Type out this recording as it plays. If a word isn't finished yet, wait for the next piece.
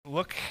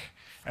look,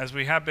 as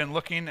we have been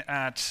looking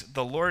at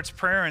the Lord's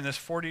Prayer in this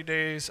 40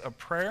 days of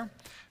prayer,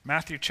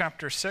 Matthew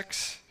chapter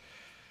 6,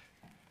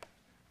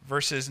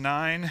 verses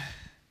 9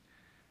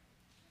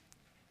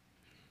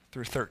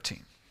 through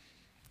 13.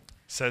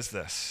 Says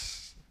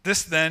this.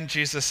 This then,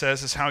 Jesus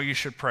says, is how you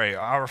should pray.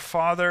 Our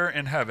Father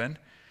in heaven,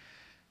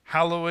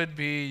 hallowed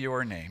be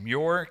your name.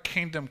 Your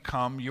kingdom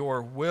come,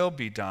 your will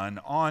be done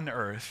on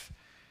earth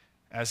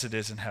as it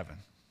is in heaven.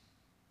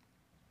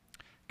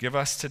 Give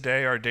us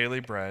today our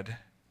daily bread.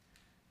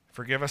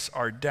 Forgive us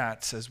our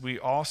debts as we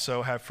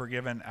also have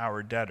forgiven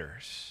our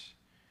debtors.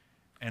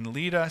 And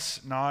lead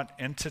us not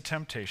into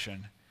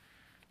temptation,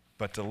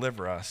 but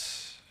deliver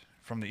us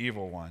from the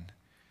evil one.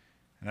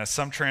 And as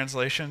some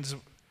translations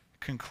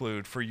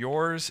conclude, for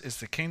yours is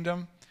the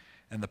kingdom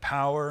and the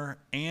power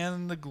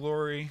and the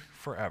glory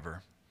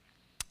forever.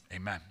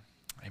 Amen.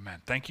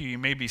 Amen. Thank you. You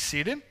may be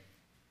seated.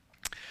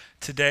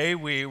 Today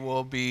we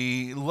will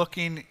be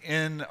looking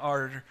in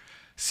our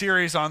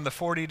series on the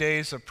 40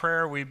 days of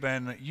prayer. We've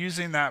been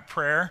using that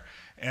prayer,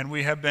 and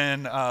we have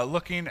been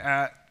looking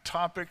at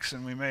topics,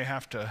 and we may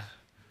have to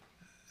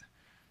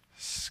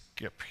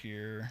skip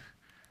here.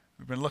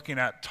 We've been looking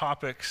at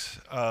topics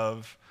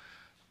of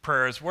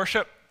prayer as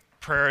worship,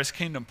 prayer as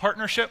kingdom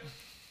partnership,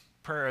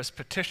 prayer as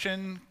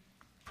petition,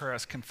 prayer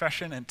as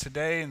confession, and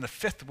today in the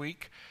fifth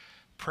week,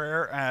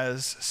 prayer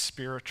as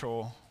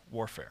spiritual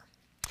warfare.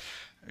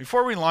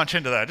 Before we launch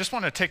into that, I just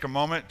want to take a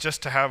moment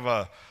just to have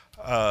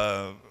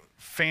a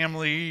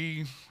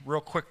family,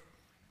 real quick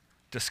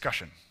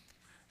discussion.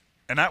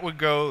 And that would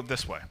go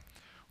this way.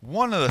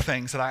 One of the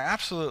things that I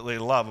absolutely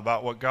love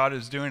about what God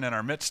is doing in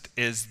our midst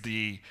is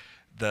the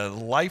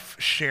life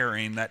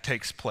sharing that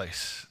takes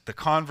place, the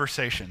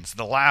conversations,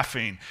 the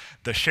laughing,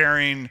 the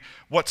sharing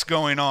what's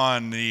going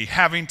on, the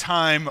having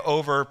time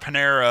over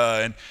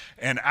Panera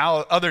and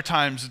other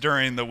times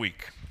during the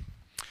week.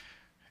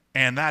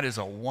 And that is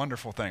a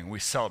wonderful thing. We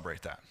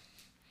celebrate that.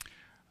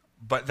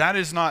 But that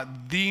is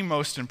not the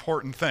most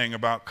important thing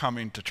about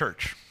coming to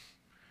church.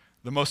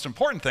 The most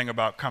important thing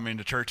about coming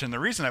to church, and the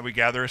reason that we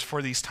gather, is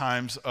for these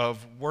times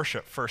of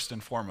worship first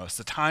and foremost.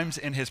 The times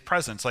in his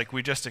presence, like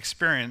we just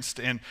experienced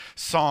in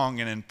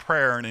song and in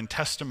prayer and in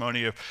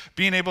testimony, of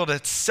being able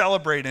to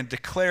celebrate and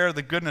declare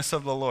the goodness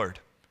of the Lord.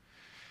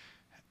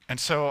 And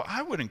so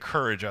I would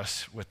encourage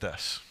us with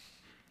this.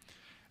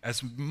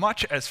 As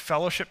much as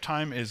fellowship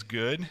time is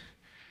good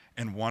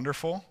and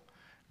wonderful,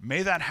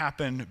 may that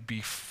happen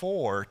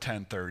before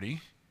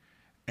 10:30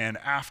 and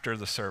after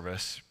the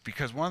service,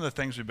 because one of the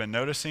things we've been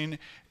noticing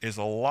is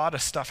a lot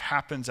of stuff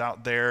happens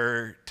out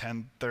there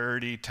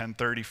 10:30,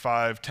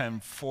 10:35,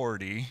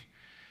 10:40,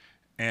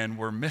 and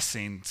we're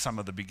missing some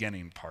of the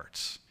beginning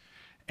parts.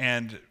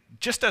 And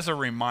just as a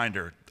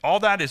reminder,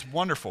 all that is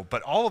wonderful,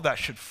 but all of that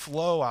should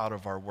flow out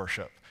of our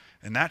worship.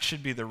 And that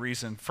should be the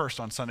reason first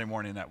on Sunday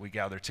morning that we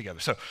gather together.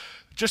 So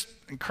just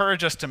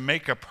encourage us to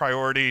make a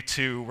priority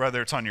to,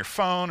 whether it's on your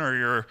phone or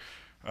your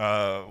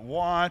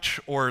watch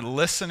or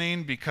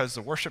listening, because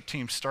the worship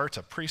team starts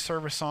a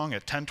pre-service song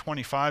at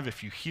 10:25.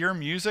 If you hear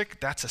music,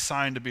 that's a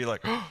sign to be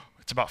like, oh,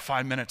 it's about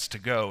 5 minutes to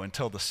go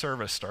until the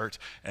service starts.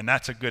 And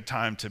that's a good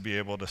time to be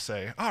able to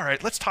say, all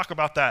right, let's talk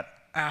about that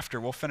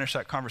after. We'll finish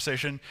that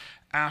conversation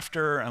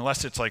after,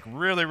 unless it's like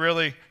really,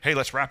 really, hey,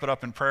 let's wrap it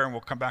up in prayer and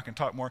we'll come back and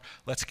talk more.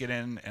 Let's get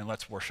in and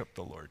let's worship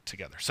the Lord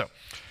together. So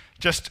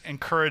just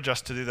encourage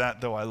us to do that,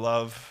 though I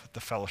love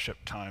the fellowship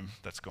time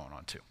that's going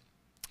on too.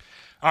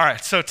 All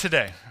right, so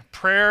today,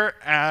 prayer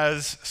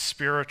as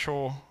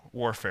spiritual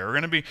warfare. We're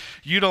going to be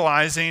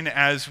utilizing,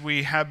 as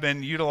we have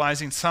been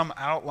utilizing some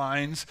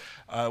outlines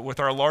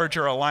with our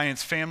larger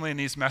Alliance family in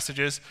these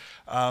messages,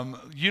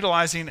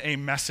 utilizing a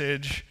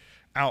message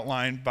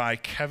outlined by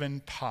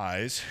Kevin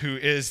Pies, who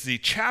is the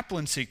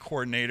chaplaincy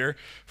coordinator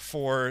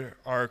for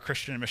our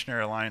Christian and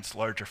Missionary Alliance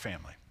larger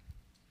family.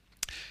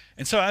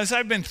 And so as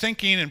I've been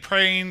thinking and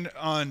praying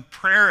on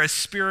prayer as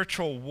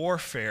spiritual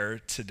warfare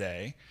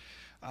today,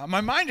 my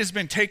mind has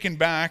been taken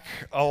back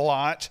a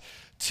lot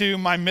to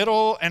my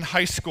middle and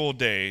high school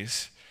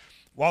days.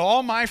 While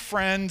all my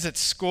friends at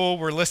school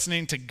were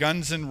listening to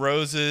Guns N'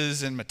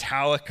 Roses and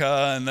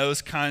Metallica and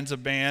those kinds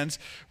of bands,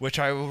 which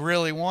I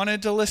really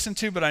wanted to listen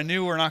to, but I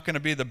knew were not going to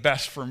be the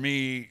best for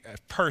me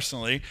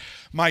personally,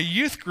 my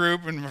youth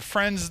group and my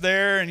friends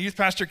there and youth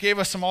pastor gave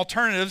us some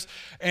alternatives,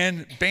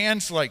 and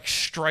bands like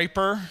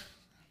Stryper.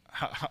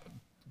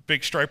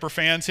 Big Stryper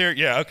fans here?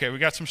 Yeah, okay, we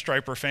got some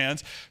Stryper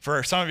fans.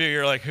 For some of you,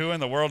 you're like, who in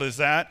the world is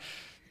that?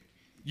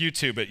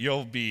 YouTube it,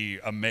 you'll be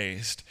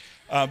amazed.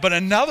 But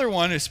another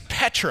one is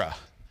Petra.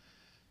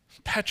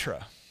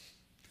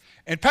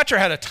 And Petra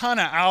had a ton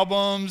of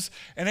albums,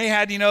 and they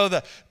had,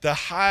 the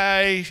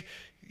high,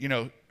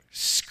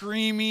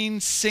 screaming,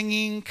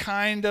 singing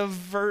kind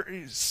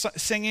of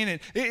singing.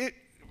 And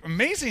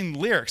amazing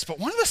lyrics. But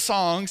one of the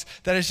songs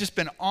that has just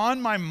been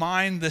on my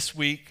mind this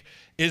week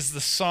is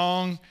the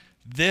song,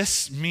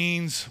 This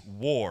Means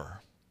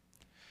War.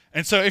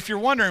 And so if you're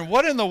wondering,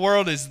 what in the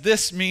world is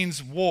This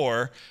Means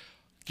War?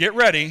 Get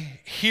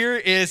ready. Here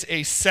is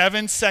a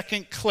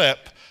 7-second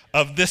clip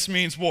of This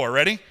Means War.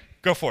 Ready?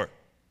 Go for it.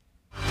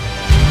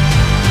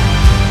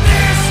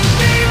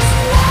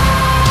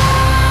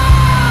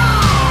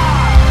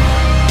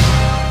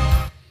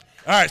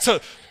 All right, so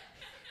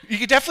you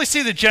can definitely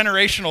see the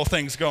generational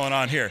things going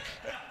on here.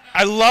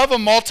 I love a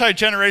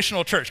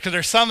multi-generational church because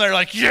there's some that are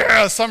like,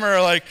 yeah, some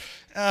are like,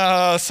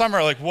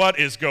 what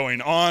is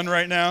going on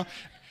right now?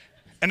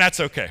 And that's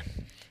okay.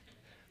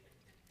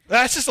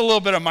 That's just a little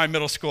bit of my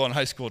middle school and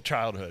high school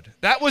childhood.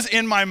 That was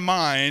in my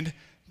mind,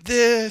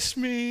 this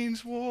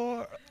means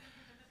war.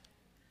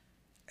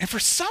 And for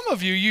some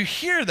of you, you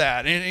hear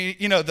that,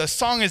 and the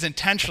song is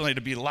intentionally to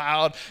be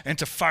loud and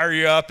to fire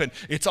you up, and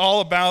it's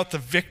all about the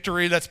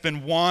victory that's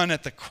been won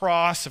at the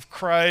cross of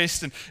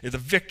Christ, and the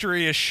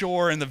victory is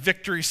sure, and the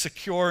victory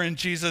secure in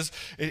Jesus.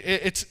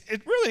 It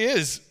really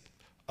is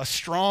a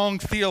strong,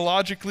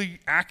 theologically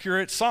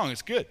accurate song.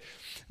 It's good.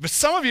 But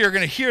some of you are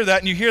going to hear that,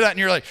 and you hear that, and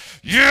you're like,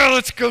 yeah,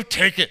 let's go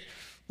take it.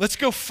 Let's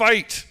go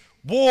fight.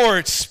 War,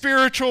 it's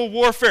spiritual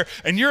warfare,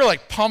 and you're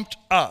like pumped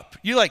up.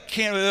 You like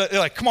can't,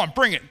 like, come on,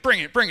 bring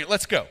it,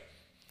 let's go.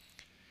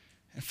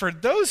 And for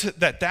those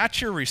that's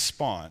your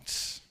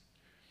response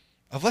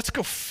of let's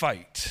go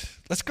fight,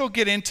 let's go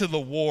get into the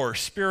war,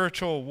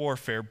 spiritual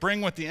warfare,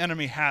 bring what the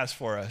enemy has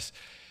for us.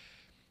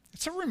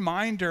 It's a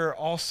reminder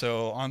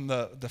also on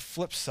the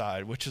flip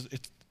side, which is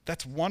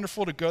that's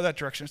wonderful to go that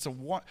direction.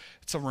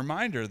 It's a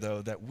reminder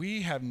though that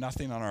we have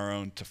nothing on our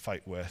own to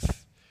fight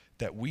with,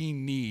 that we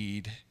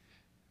need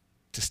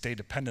to stay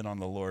dependent on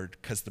the Lord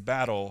because the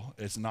battle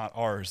is not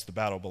ours, the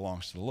battle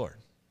belongs to the Lord.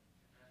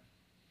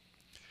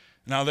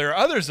 Now, there are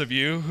others of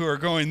you who are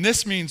going,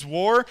 this means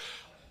war.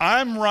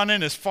 I'm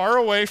running as far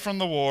away from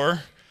the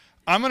war.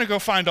 I'm going to go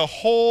find a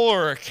hole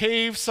or a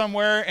cave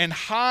somewhere and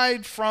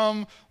hide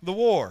from the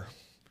war.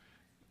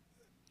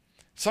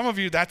 Some of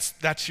you,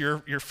 that's your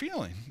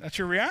feeling. That's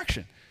your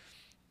reaction.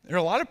 There are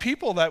a lot of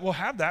people that will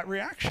have that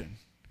reaction.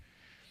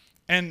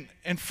 And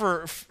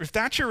if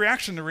that's your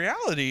reaction, the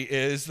reality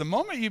is the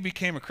moment you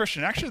became a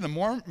Christian, actually the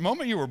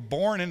moment you were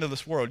born into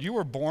this world, you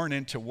were born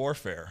into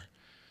warfare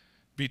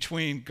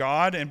between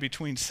God and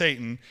between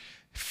Satan,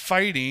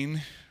 fighting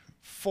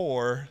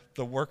for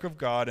the work of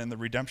God and the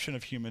redemption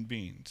of human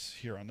beings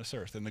here on this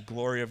earth and the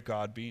glory of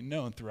God being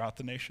known throughout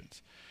the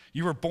nations.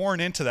 You were born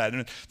into that.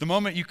 And the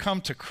moment you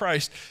come to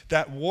Christ,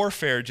 that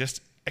warfare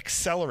just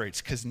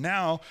accelerates because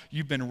now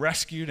you've been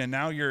rescued and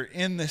now you're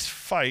in this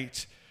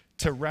fight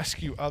to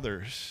rescue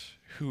others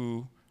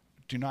who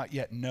do not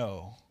yet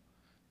know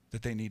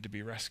that they need to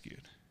be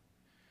rescued.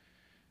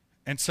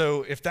 And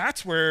so if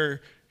that's where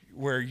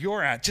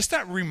you're at, just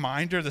that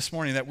reminder this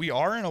morning that we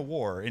are in a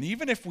war, and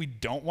even if we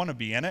don't want to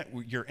be in it,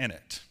 you're in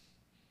it.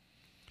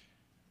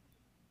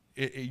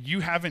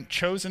 You haven't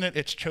chosen it,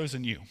 it's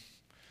chosen you.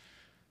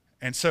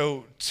 And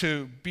so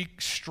to be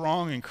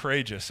strong and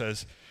courageous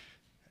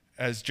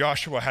as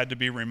Joshua had to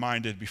be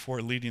reminded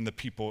before leading the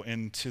people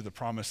into the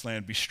promised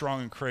land, be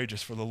strong and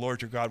courageous, for the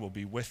Lord your God will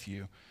be with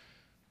you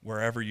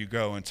wherever you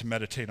go, and to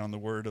meditate on the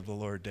word of the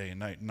Lord day and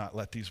night, and not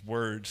let these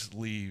words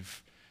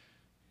leave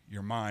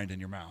your mind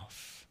and your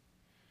mouth.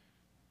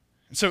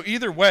 And so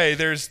either way,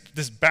 there's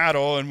this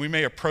battle, and we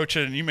may approach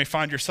it, and you may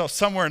find yourself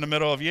somewhere in the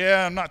middle of,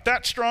 yeah, I'm not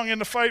that strong in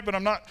the fight, but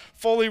I'm not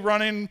fully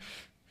running.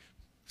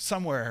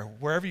 Somewhere,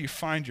 wherever you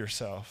find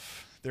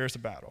yourself, there's a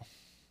battle.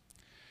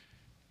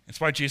 It's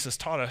why Jesus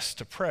taught us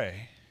to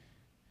pray.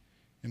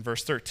 In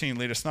verse 13,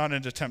 lead us not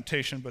into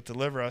temptation, but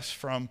deliver us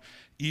from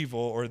evil,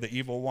 or the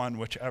evil one,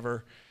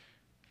 whichever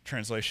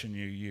translation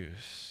you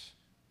use.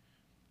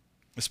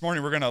 This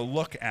morning, we're going to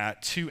look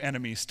at two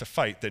enemies to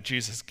fight that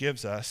Jesus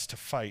gives us to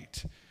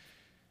fight,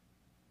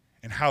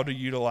 and how to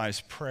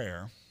utilize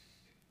prayer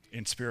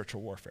in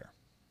spiritual warfare.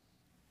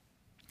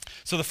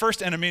 So the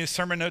first enemy, the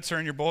sermon notes are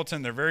in your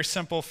bulletin. They're very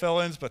simple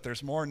fill-ins, but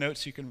there's more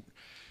notes you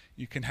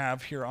can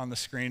have here on the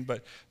screen.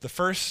 But the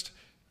first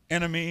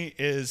enemy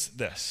is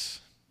this: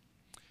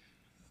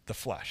 the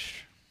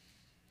flesh.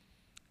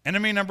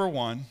 Enemy number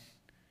one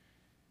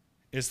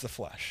is the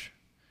flesh.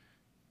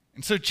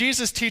 And so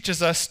Jesus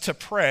teaches us to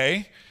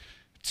pray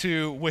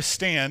to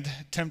withstand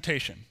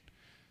temptation.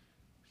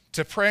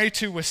 To pray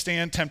to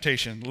withstand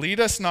temptation. Lead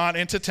us not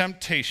into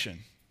temptation.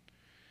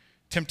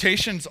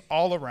 Temptation's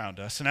all around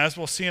us, and as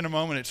we'll see in a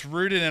moment, it's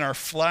rooted in our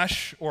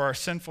flesh or our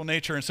sinful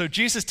nature. And so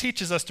Jesus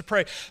teaches us to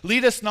pray,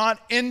 lead us not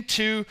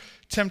into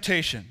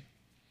temptation.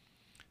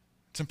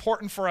 It's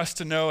important for us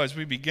to know as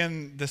we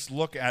begin this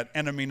look at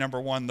enemy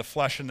number one, the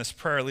flesh, in this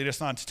prayer, lead us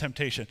not into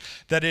temptation,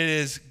 that it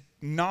is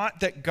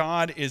not that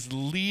God is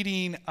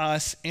leading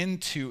us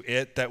into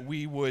it, that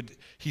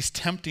he's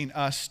tempting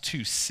us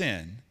to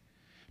sin,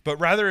 but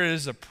rather it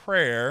is a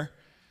prayer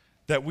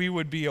that we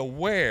would be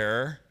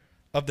aware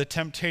of the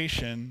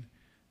temptation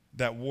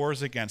that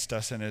wars against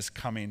us and is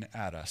coming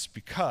at us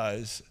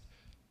because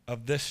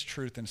of this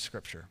truth in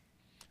Scripture.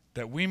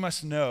 That we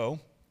must know,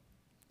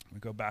 let me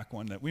go back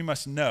one, that we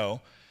must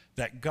know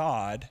that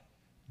God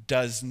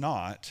does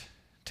not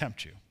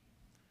tempt you.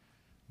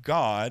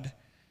 God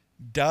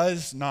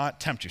does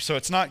not tempt you. So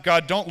it's not,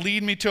 God, don't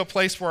lead me to a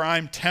place where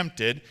I'm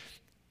tempted.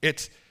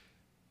 It's,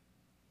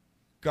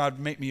 God,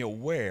 make me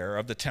aware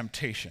of the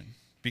temptation.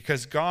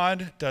 Because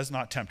God does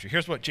not tempt you.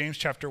 Here's what James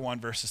chapter 1,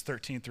 verses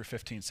 13 through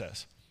 15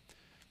 says.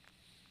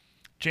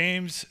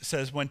 James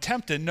says, when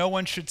tempted, no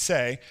one should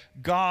say,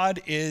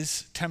 God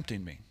is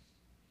tempting me.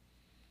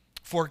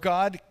 For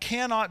God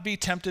cannot be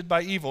tempted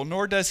by evil,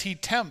 nor does he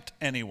tempt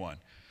anyone.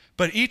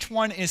 But each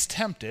one is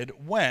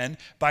tempted when,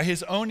 by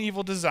his own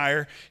evil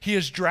desire, he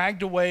is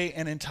dragged away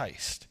and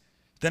enticed.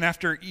 Then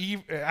after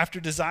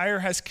desire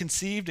has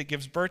conceived, it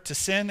gives birth to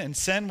sin, and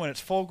sin, when it's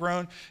full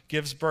grown,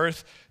 gives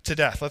birth to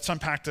death. Let's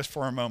unpack this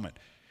for a moment.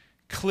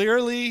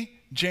 Clearly,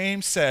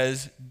 James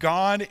says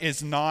God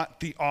is not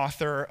the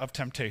author of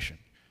temptation.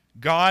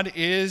 God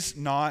is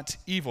not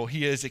evil.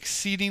 He is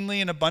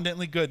exceedingly and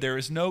abundantly good. There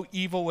is no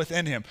evil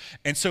within him.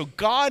 And so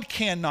God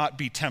cannot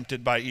be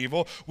tempted by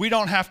evil. We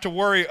don't have to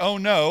worry, oh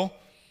no,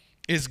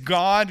 is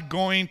God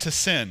going to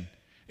sin?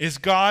 Is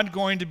God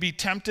going to be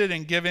tempted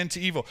and give in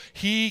to evil?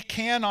 He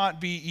cannot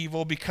be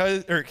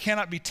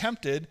cannot be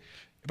tempted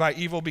by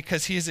evil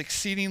because he is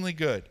exceedingly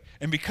good.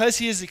 And because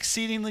he is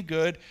exceedingly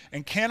good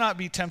and cannot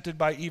be tempted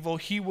by evil,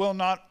 he will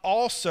not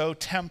also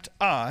tempt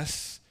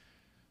us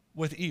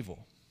with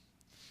evil.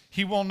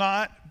 He will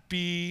not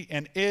be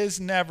and is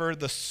never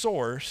the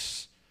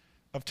source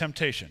of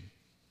temptation.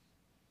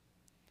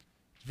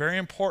 It's very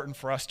important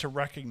for us to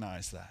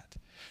recognize that.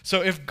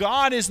 So if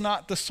God is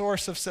not the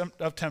source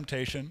of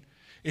temptation,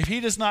 if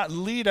he does not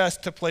lead us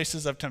to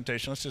places of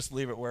temptation, let's just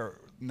leave it where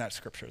in that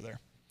scripture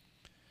there.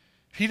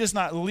 If he does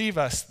not leave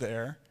us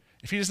there,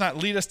 if he does not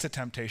lead us to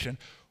temptation,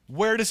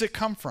 where does it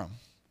come from?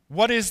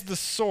 What is the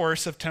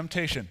source of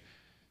temptation?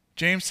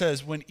 James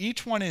says, when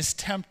each one is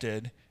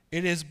tempted,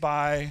 it is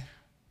by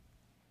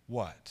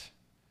what?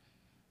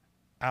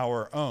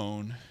 Our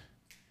own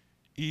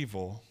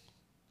evil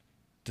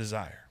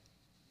desire.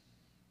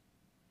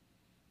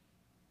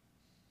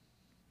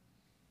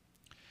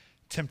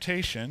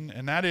 Temptation,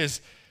 and that is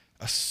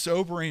a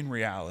sobering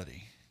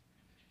reality.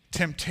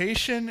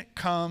 Temptation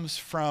comes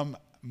from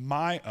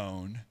my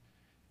own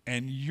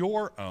and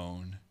your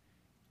own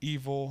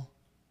evil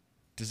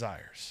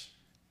desires.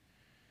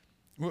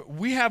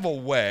 We have a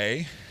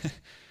way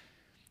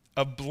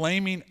of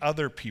blaming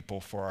other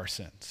people for our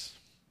sins.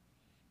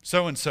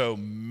 So-and-so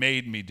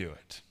made me do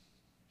it.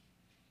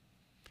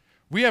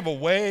 We have a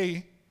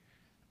way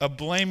of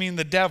blaming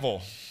the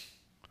devil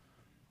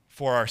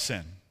for our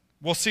sin.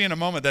 We'll see in a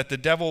moment that the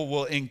devil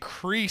will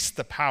increase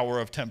the power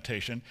of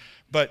temptation,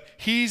 but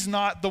he's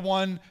not the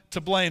one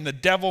to blame. The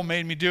devil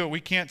made me do it.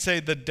 We can't say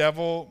the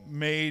devil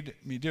made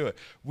me do it.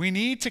 We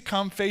need to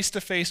come face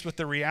to face with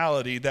the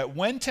reality that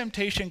when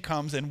temptation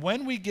comes and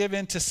when we give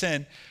in to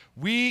sin,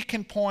 we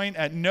can point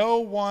at no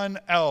one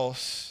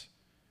else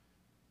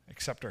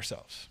except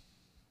ourselves.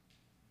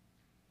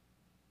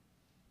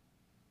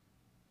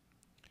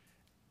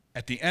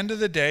 At the end of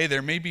the day,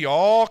 there may be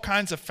all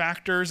kinds of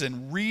factors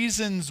and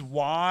reasons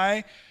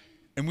why,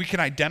 and we can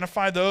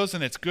identify those,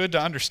 and it's good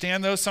to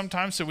understand those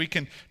sometimes so we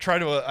can try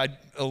to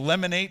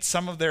eliminate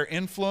some of their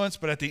influence.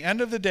 But at the end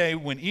of the day,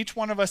 when each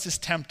one of us is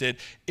tempted,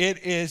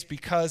 it is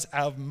because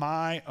of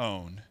my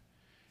own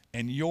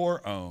and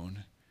your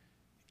own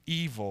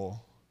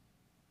evil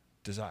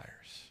desires.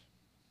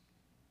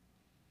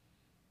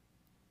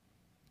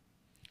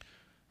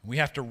 We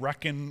have to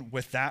reckon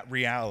with that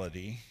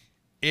reality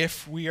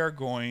if we are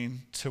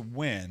going to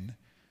win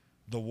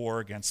the war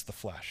against the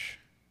flesh.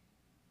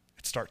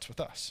 It starts with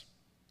us.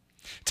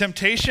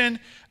 Temptation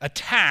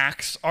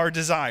attacks our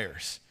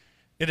desires.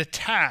 It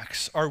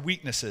attacks our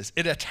weaknesses.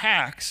 It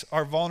attacks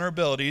our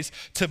vulnerabilities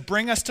to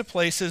bring us to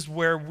places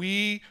where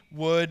we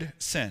would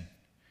sin.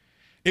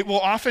 It will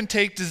often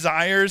take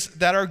desires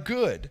that are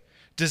good.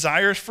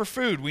 Desires for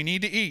food, we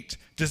need to eat.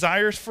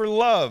 Desires for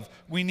love,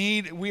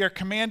 we are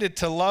commanded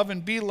to love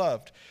and be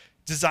loved.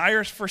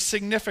 Desires for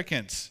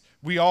significance,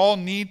 we all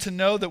need to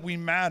know that we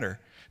matter.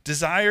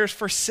 Desires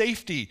for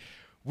safety,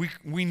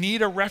 we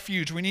need a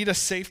refuge, we need a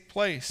safe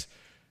place.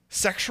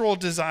 Sexual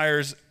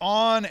desires,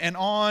 on and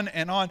on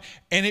and on.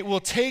 And it will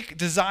take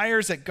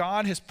desires that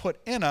God has put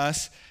in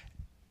us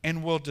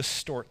and will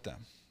distort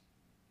them.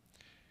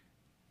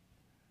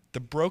 The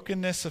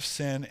brokenness of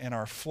sin in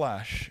our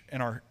flesh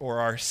and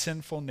our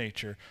sinful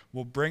nature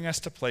will bring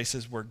us to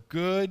places where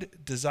good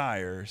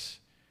desires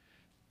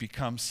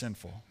become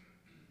sinful.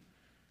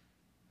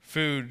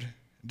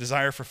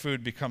 Desire for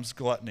food becomes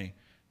gluttony.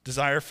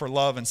 Desire for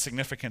love and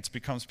significance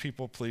becomes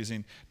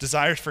people-pleasing.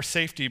 Desire for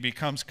safety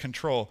becomes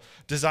control.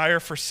 Desire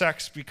for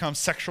sex becomes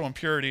sexual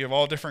impurity of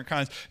all different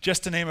kinds,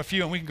 just to name a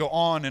few, and we can go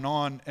on and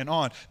on and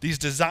on. These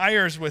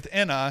desires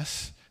within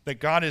us that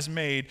God has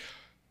made,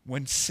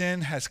 when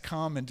sin has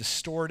come and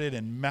distorted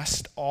and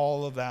messed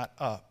all of that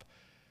up,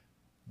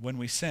 when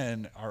we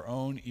sin, our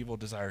own evil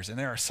desires. And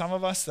there are some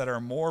of us that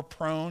are more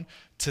prone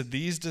to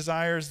these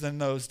desires than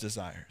those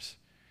desires.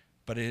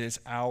 But it is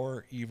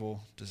our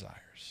evil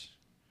desires.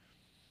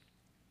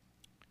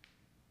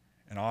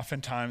 And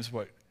oftentimes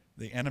what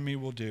the enemy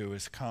will do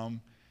is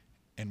come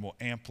and will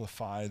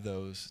amplify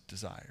those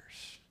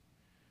desires.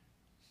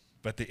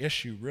 But the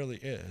issue really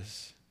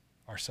is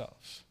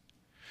ourselves.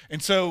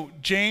 And so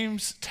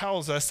James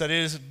tells us that it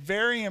is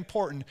very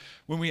important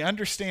when we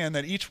understand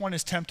that each one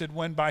is tempted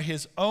when by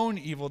his own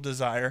evil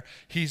desire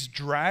he's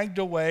dragged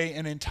away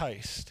and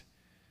enticed.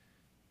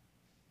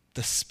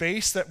 the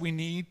space that we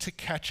need to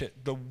catch it,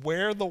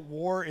 where the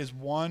war is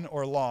won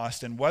or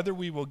lost, and whether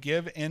we will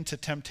give in to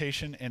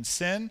temptation and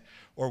sin,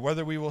 or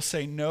whether we will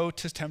say no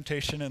to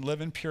temptation and live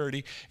in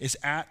purity, is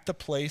at the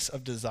place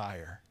of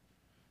desire.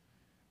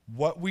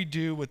 What we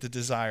do with the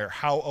desire,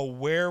 how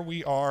aware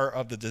we are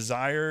of the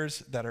desires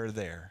that are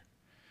there.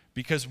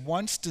 Because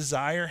once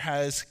desire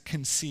has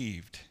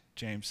conceived,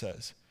 James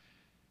says,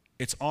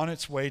 it's on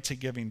its way to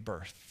giving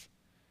birth.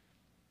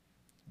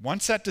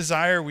 Once that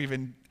desire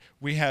we've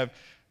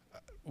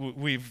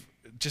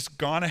just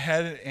gone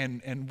ahead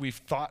and we've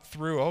thought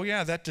through, oh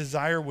yeah, that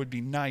desire would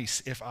be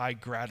nice if I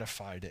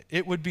gratified it.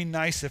 It would be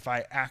nice if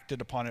I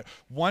acted upon it.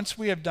 Once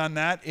we have done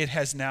that, it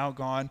has now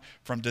gone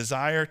from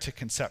desire to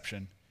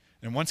conception.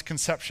 And once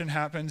conception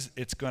happens,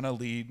 it's going to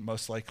lead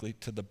most likely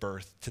to the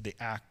birth, to the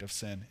act of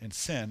sin. And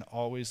sin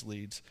always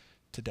leads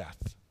to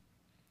death.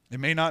 It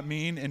may not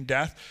mean in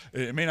death,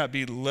 it may not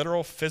be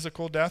literal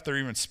physical death or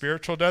even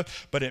spiritual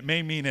death, but it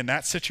may mean in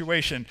that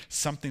situation,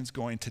 something's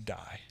going to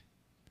die.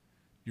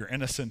 Your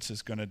innocence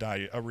is going to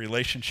die. A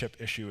relationship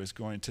issue is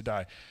going to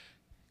die.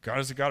 God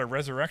is a God of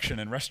resurrection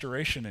and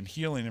restoration and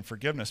healing and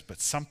forgiveness, but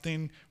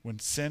something, when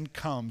sin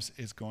comes,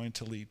 is going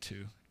to lead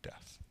to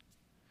death.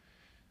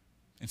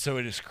 And so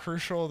it is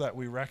crucial that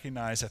we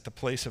recognize at the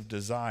place of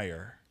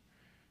desire,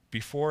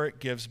 before it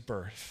gives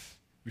birth,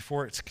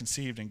 before it's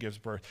conceived and gives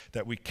birth,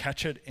 that we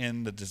catch it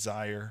in the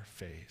desire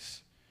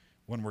phase,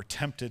 when we're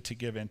tempted to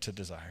give in to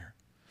desire.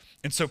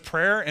 And so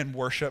prayer and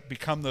worship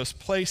become those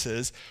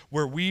places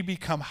where we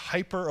become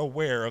hyper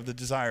aware of the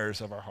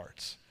desires of our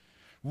hearts.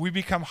 We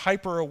become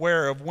hyper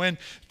aware of when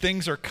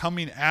things are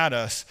coming at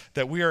us,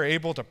 that we are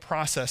able to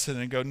process it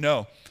and go,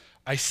 no,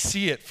 I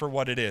see it for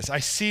what it is. I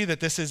see that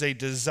this is a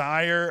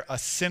desire, a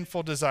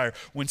sinful desire.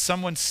 When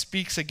someone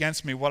speaks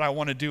against me, what I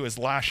want to do is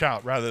lash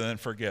out rather than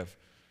forgive.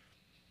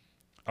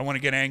 I want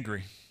to get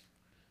angry.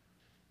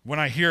 When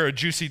I hear a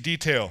juicy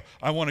detail,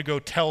 I want to go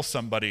tell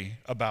somebody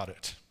about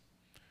it.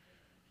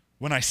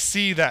 When I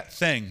see that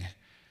thing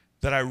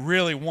that I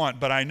really want,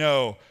 but I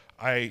know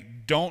I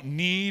don't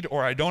need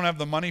or I don't have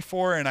the money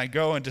for, and I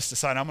go and just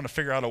decide I'm going to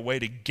figure out a way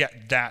to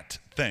get that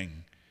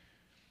thing.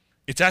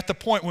 It's at the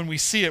point when we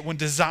see it, when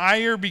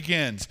desire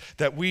begins,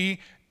 that when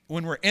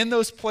we're in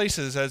those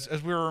places, as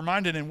we were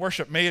reminded in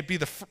worship,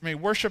 may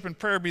worship and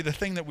prayer be the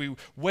thing that we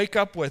wake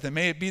up with, and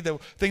may it be the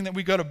thing that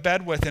we go to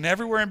bed with, and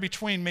everywhere in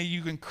between, may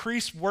you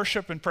increase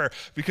worship and prayer,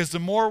 because the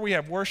more we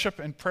have worship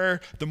and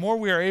prayer, the more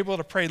we are able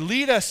to pray,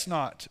 lead us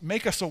not,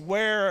 make us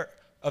aware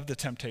of the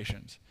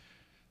temptations,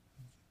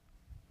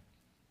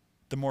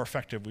 the more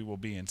effective we will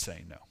be in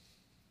saying no.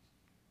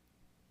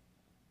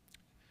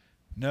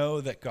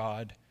 Know that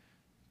God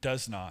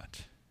does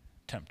not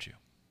tempt you.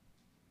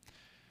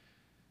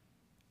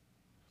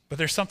 But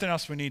there's something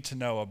else we need to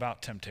know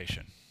about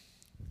temptation.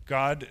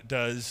 God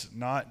does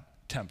not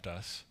tempt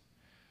us,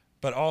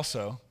 but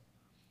also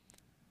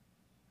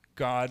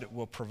God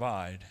will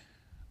provide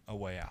a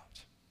way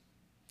out.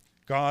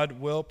 God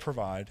will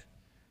provide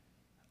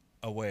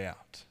a way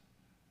out.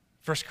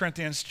 1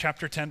 Corinthians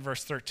chapter 10,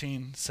 verse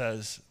 13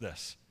 says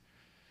this: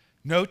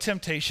 "No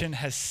temptation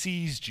has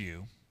seized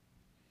you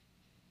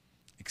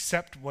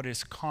except what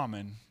is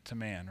common to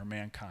man or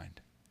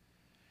mankind.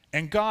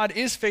 And God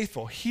is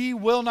faithful. He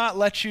will not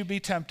let you be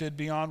tempted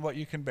beyond what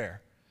you can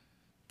bear.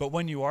 But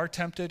when you are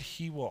tempted,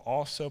 he will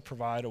also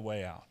provide a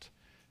way out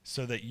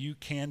so that you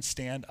can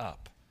stand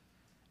up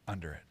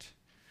under it."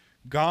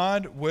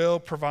 God will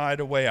provide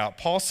a way out.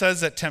 Paul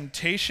says that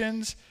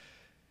temptations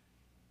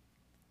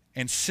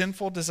and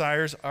sinful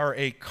desires are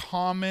a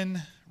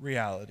common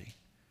reality.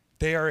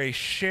 They are a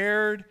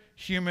shared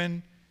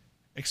human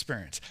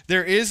experience.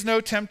 There is no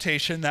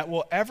temptation that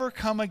will ever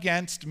come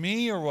against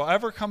me or will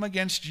ever come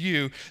against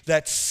you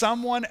that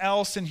someone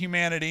else in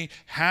humanity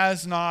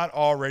has not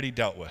already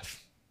dealt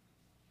with.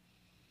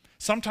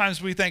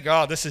 Sometimes we think,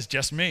 oh, this is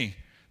just me.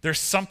 There's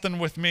something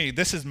with me.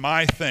 This is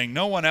my thing.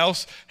 No one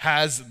else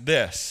has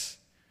this.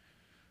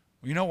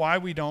 You know why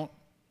we don't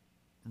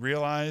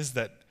realize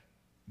that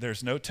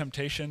there's no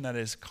temptation that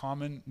is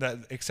common,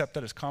 except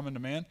that is common to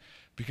man?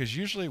 Because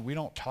usually we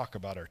don't talk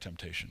about our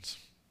temptations.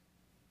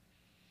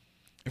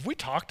 If we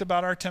talked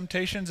about our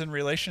temptations and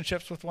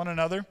relationships with one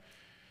another,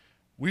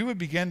 we would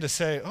begin to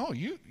say, oh,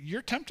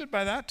 you're tempted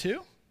by that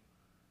too?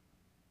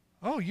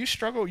 Oh, you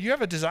struggle, you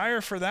have a desire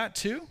for that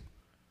too?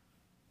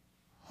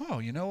 Oh,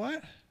 you know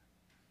what?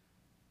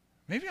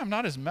 Maybe I'm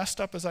not as messed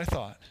up as I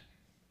thought.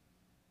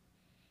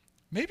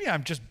 Maybe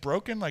I'm just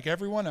broken like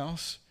everyone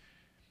else,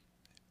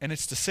 and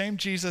it's the same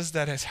Jesus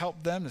that has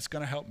helped them that's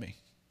going to help me.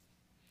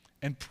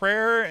 And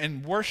prayer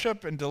and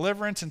worship and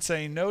deliverance and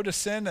saying no to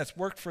sin that's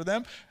worked for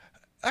them,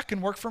 that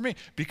can work for me,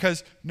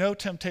 because no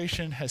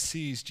temptation has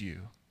seized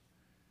you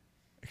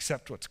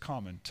except what's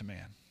common to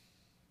man.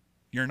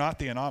 You're not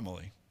the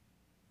anomaly.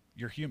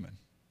 You're human.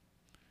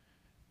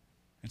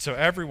 And so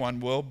everyone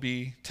will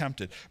be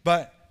tempted.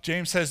 But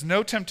James says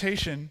no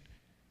temptation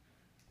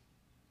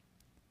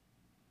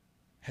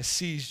has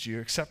seized you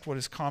except what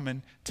is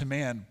common to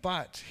man.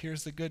 But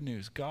here's the good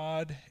news.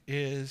 God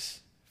is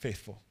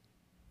faithful.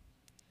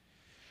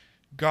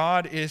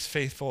 God is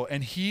faithful,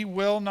 and he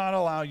will not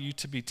allow you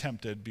to be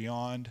tempted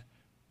beyond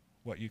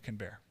what you can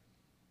bear.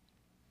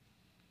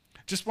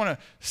 Just want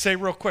to say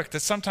real quick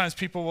that sometimes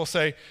people will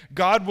say,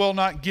 God will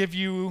not give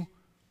you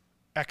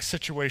X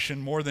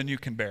situation more than you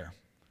can bear.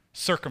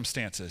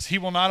 Circumstances. He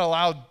will not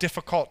allow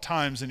difficult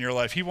times in your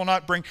life. He will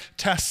not bring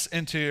tests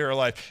into your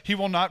life. He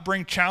will not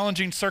bring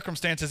challenging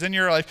circumstances in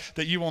your life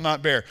that you will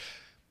not bear.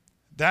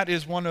 That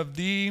is one of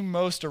the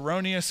most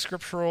erroneous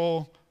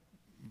scriptural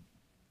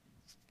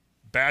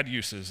bad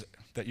uses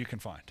that you can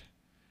find.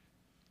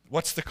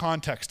 What's the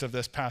context of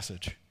this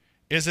passage?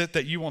 Is it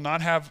that you will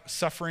not have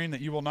suffering,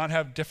 that you will not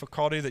have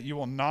difficulty, that you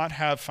will not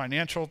have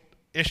financial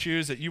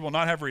issues, that you will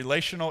not have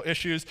relational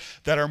issues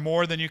that are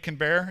more than you can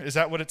bear? Is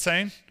that what it's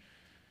saying?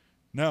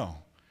 No.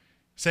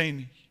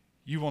 Saying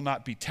you will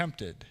not be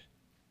tempted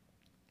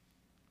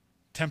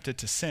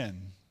to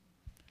sin.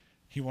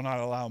 He will not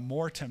allow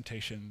more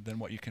temptation than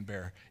what you can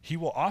bear. He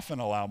will often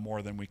allow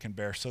more than we can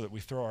bear so that we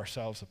throw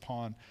ourselves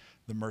upon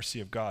the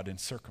mercy of God in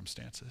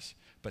circumstances.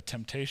 But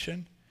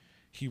temptation,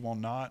 he will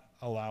not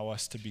allow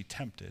us to be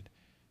tempted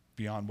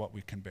beyond what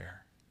we can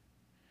bear.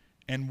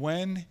 And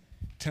when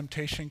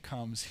temptation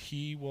comes,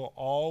 he will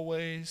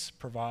always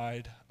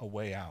provide a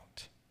way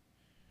out.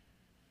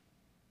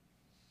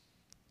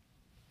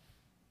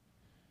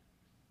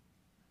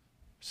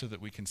 So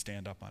that we can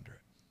stand up under it.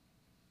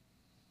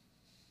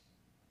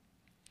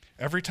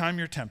 Every time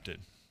you're tempted,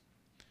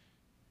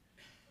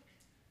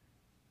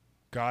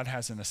 God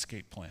has an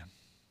escape plan.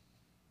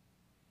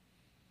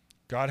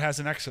 God has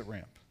an exit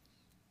ramp.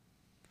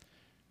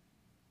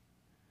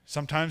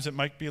 Sometimes it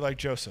might be like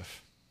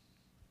Joseph.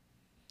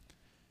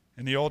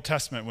 In the Old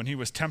Testament, when he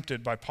was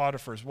tempted by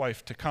Potiphar's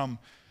wife to come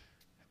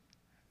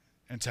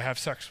and to have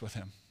sex with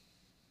him,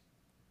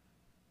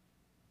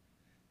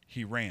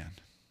 he ran.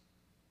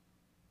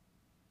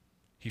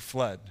 He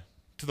fled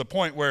to the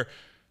point where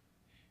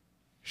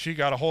she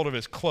got a hold of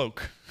his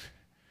cloak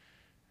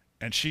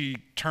and she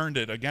turned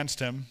it against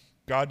him.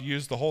 God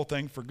used the whole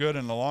thing for good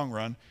in the long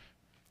run,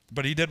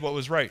 but he did what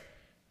was right.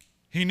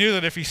 He knew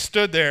that if he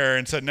stood there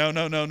and said, no,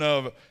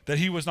 that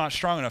he was not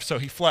strong enough, so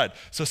he fled.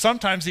 So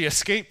sometimes the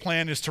escape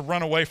plan is to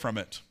run away from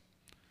it.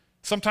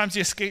 Sometimes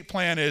the escape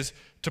plan is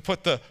to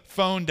put the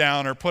phone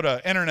down or put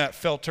an internet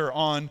filter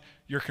on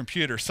your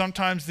computer.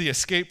 Sometimes the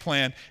escape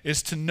plan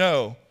is to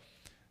know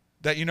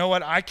that, you know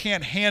what, I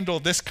can't handle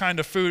this kind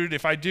of food.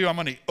 If I do, I'm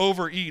going to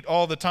overeat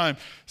all the time.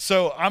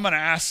 So I'm going to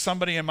ask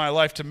somebody in my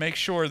life to make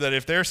sure that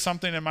if there's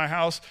something in my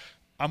house,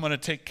 I'm going to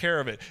take care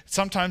of it.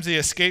 Sometimes the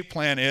escape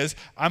plan is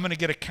I'm going to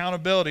get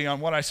accountability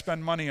on what I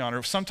spend money on.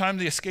 Or sometimes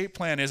the escape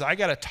plan is I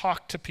got to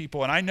talk to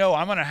people, and I know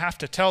I'm going to have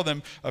to tell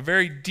them a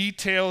very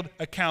detailed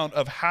account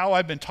of how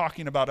I've been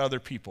talking about other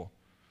people.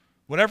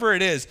 Whatever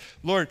it is,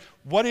 Lord,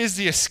 what is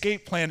the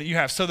escape plan that you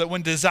have so that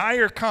when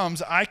desire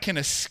comes, I can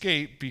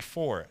escape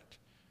before it?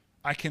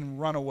 I can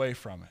run away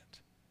from it.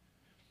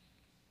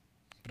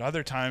 But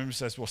other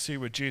times, as we'll see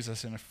with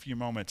Jesus in a few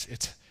moments,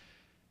 it's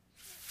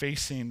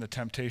facing the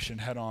temptation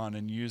head on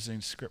and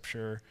using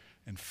Scripture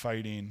and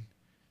fighting.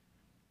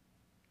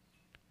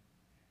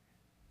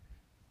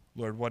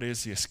 Lord, what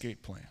is the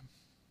escape plan?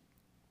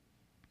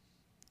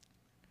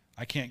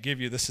 I can't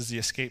give you this is the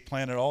escape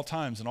plan at all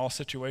times, in all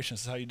situations.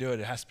 This is how you do it.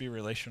 It has to be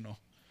relational.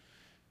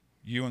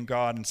 You and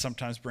God, and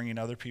sometimes bringing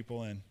other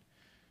people in.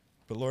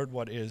 But Lord,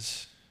 what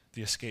is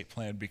the escape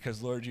plan?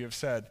 Because Lord, you have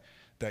said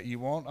that you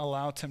won't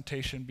allow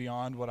temptation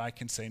beyond what I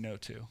can say no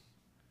to.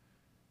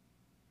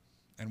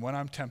 And when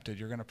I'm tempted,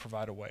 you're going to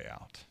provide a way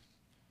out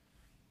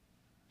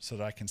so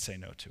that I can say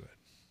no to it.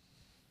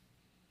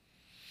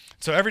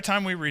 So every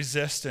time we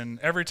resist and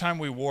every time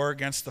we war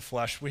against the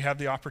flesh, we have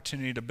the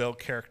opportunity to build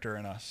character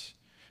in us,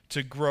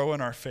 to grow in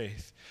our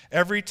faith.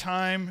 Every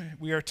time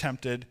we are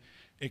tempted,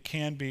 it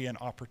can be an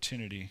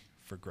opportunity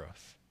for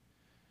growth.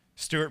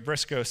 Stuart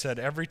Briscoe said,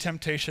 every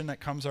temptation that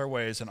comes our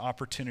way is an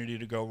opportunity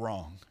to go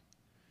wrong,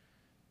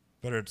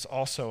 but it's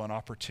also an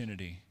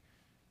opportunity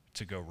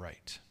to go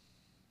right.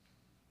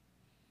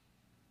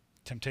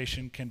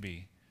 Temptation can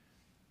be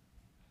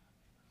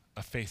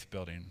a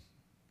faith-building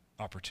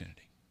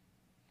opportunity.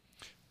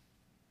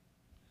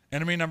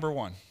 Enemy number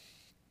one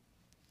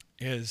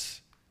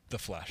is the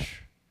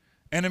flesh.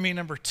 Enemy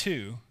number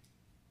two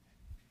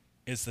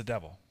is the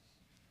devil.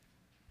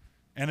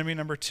 Enemy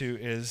number two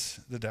is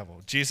the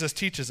devil. Jesus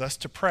teaches us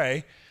to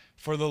pray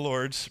for the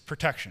Lord's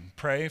protection.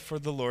 Pray for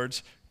the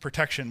Lord's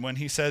protection when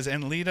he says,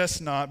 and lead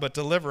us not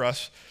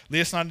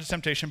into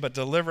temptation, but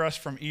deliver us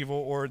from evil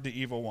or the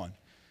evil one.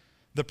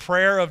 The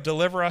prayer of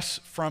deliver us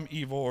from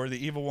evil or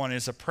the evil one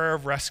is a prayer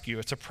of rescue.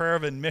 It's a prayer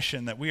of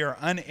admission that we are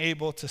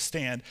unable to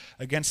stand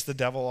against the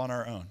devil on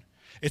our own.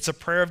 It's a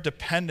prayer of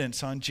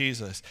dependence on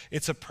Jesus.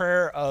 It's a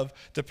prayer of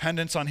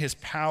dependence on his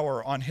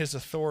power, on his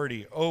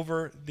authority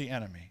over the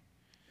enemy.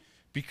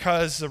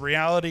 Because the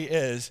reality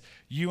is,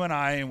 you and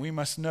I, and we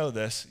must know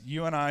this,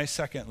 you and I,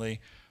 secondly,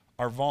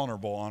 are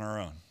vulnerable on our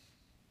own.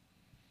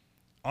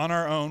 On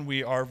our own,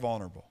 we are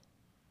vulnerable.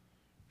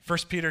 1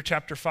 Peter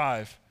chapter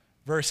 5,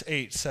 verse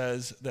 8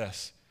 says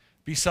this,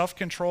 Be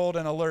self-controlled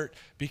and alert,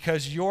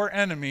 because your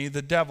enemy,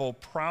 the devil,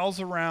 prowls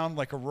around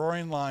like a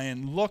roaring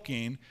lion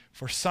looking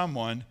for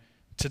someone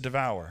to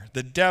devour.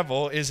 The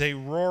devil is a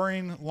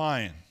roaring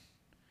lion.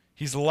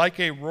 He's like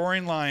a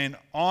roaring lion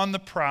on the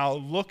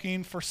prowl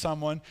looking for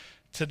someone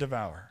to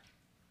devour.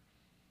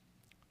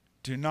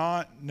 Do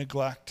not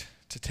neglect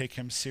to take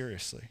him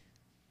seriously.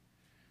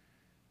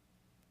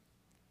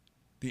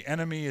 The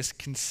enemy is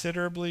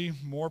considerably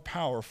more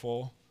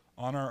powerful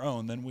on our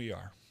own than we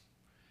are.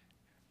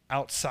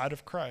 Outside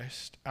of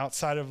Christ,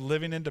 outside of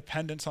living in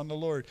dependence on the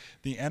Lord,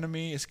 the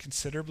enemy is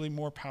considerably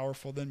more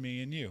powerful than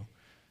me and you.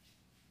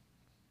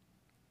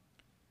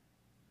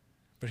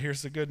 But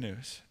here's the good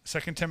news.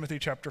 2 Timothy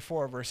chapter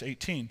 4, verse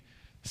 18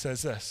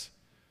 says this: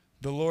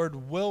 "The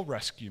Lord will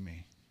rescue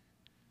me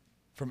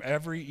from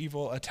every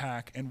evil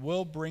attack and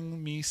will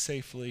bring me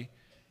safely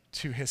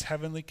to his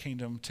heavenly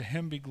kingdom. To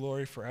him be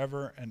glory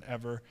forever and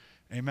ever.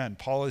 Amen."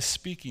 Paul is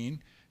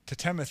speaking to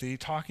Timothy,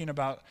 talking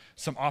about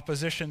some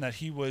opposition that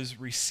he was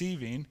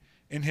receiving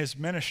in his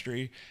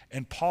ministry.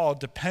 And Paul,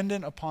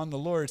 dependent upon the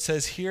Lord,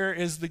 says, here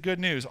is the good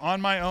news.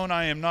 On my own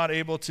I am not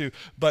able to,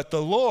 but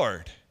the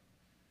Lord.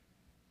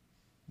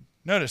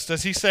 Notice,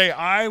 does he say,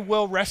 I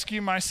will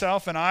rescue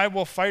myself and I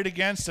will fight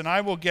against and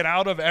I will get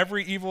out of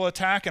every evil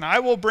attack and I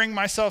will bring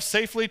myself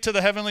safely to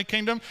the heavenly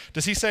kingdom?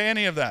 Does he say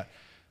any of that?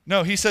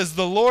 No, he says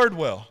the Lord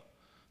will.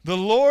 The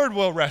Lord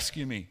will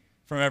rescue me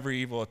from every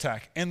evil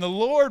attack, and the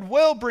Lord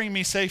will bring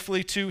me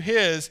safely to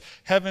his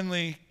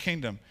heavenly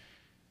kingdom.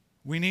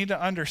 We need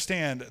to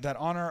understand that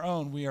on our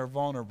own we are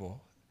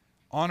vulnerable.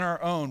 On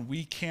our own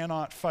we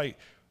cannot fight,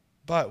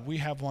 but we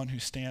have one who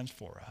stands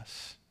for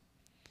us,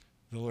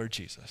 the Lord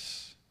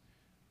Jesus.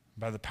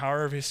 By the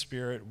power of his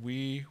Spirit,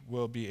 we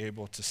will be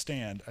able to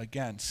stand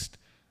against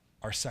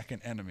our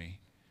second enemy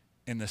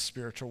in this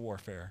spiritual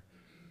warfare,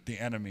 the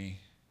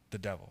enemy, the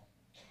devil.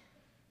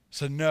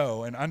 So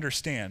know and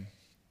understand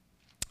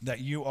that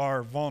you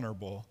are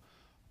vulnerable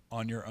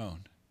on your own.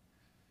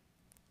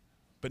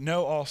 But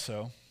know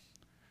also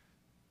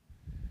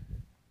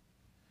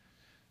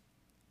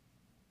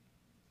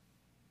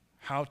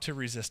how to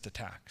resist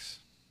attacks,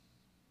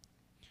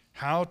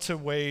 how to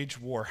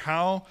wage war,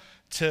 how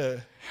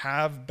to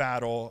have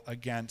battle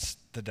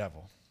against the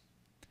devil,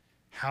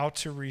 how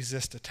to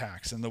resist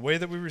attacks. And the way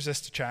that we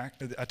resist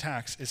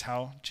attacks is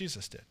how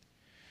Jesus did.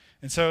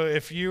 And so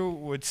if you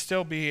would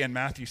still be in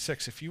Matthew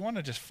 6, if you want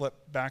to just flip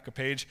back a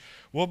page,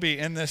 we'll be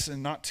in this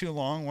in not too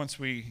long once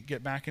we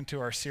get back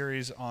into our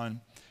series on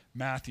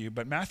Matthew.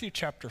 But Matthew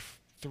chapter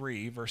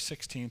 3, verse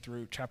 16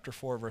 through chapter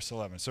 4, verse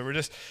 11. So we're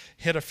just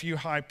hit a few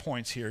high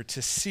points here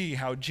to see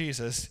how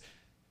Jesus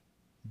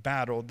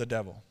battled the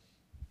devil.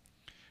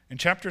 In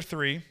chapter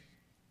 3,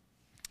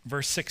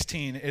 verse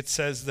 16, it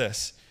says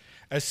this: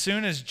 as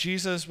soon as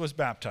Jesus was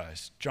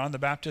baptized, John the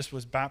Baptist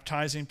was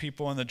baptizing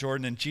people in the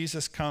Jordan, and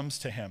Jesus comes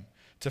to him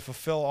to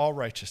fulfill all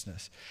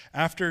righteousness.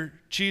 After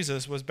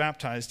Jesus was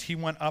baptized, he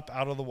went up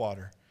out of the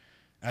water.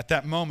 At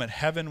that moment,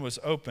 heaven was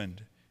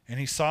opened, and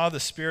he saw the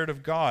Spirit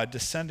of God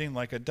descending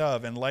like a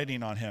dove and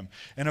lighting on him.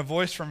 And a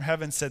voice from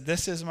heaven said,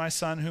 "This is my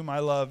Son whom I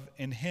love.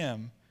 In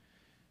him,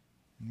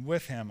 and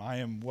with him, I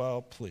am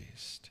well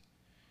pleased."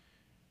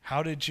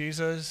 How did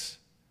Jesus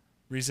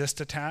resist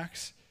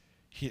attacks?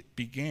 It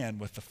began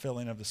with the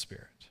filling of the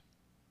Spirit.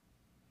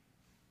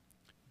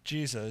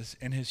 Jesus,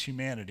 in his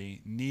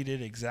humanity,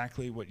 needed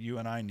exactly what you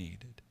and I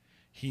needed.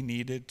 He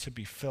needed to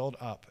be filled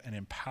up and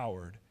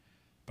empowered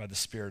by the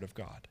Spirit of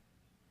God.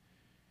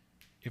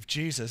 If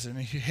Jesus, in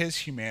his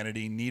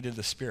humanity, needed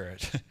the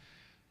Spirit,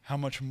 how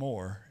much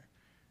more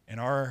in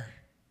our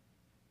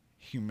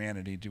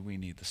humanity do we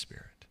need the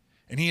Spirit?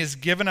 And he has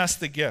given us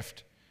the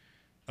gift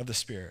of the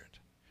Spirit.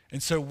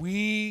 And so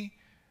we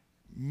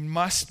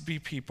must be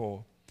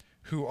people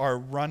who are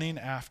running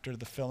after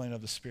the filling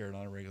of the Spirit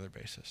on a regular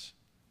basis.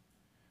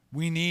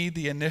 We need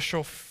the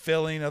initial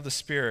filling of the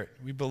Spirit.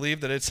 We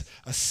believe that it's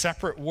a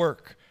separate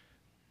work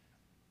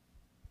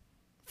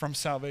from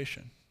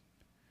salvation,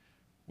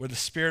 where the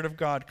Spirit of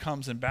God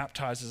comes and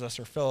baptizes us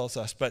or fills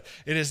us. But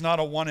it is not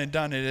a one and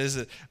done. It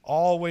is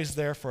always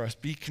there for us.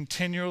 Be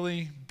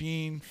continually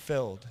being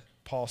filled,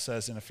 Paul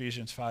says in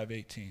Ephesians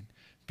 5:18.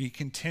 Be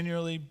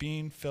continually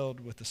being filled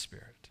with the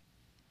Spirit.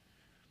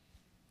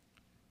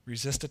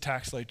 Resist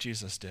attacks like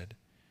Jesus did.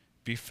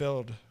 Be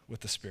filled with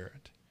the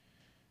Spirit.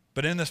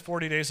 But in this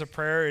 40 days of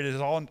prayer, it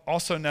is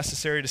also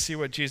necessary to see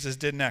what Jesus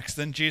did next.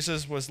 Then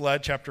Jesus was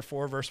led, chapter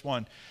 4, verse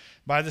 1,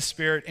 by the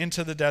Spirit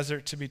into the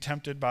desert to be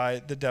tempted by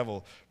the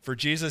devil. For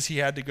Jesus, he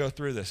had to go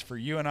through this. For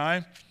you and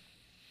I,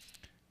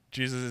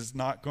 Jesus is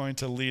not going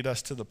to lead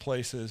us to the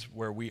places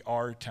where we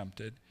are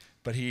tempted,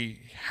 but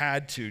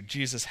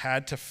Jesus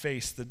had to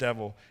face the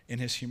devil in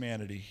his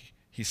humanity.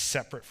 He's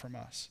separate from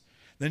us.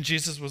 Then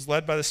Jesus was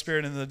led by the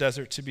Spirit into the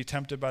desert to be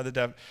tempted by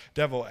the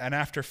devil. And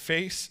after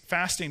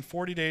fasting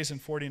 40 days and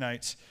 40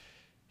 nights,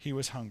 he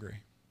was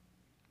hungry.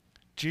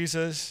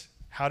 Jesus,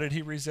 how did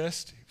he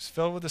resist? He was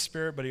filled with the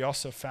Spirit, but he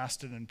also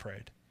fasted and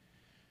prayed.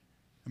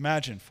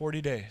 Imagine 40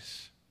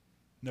 days,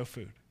 no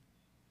food.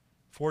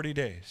 40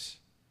 days,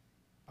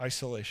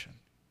 isolation.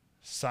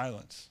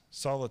 silence,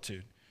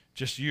 solitude,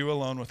 just you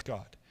alone with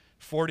God.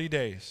 40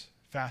 days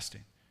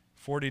fasting,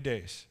 40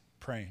 days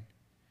praying.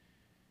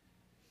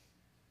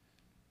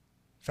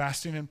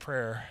 Fasting and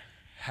prayer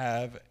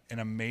have an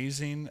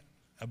amazing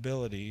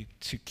ability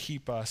to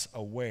keep us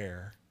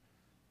aware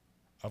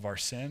of our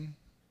sin,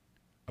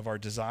 of our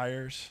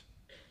desires,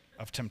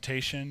 of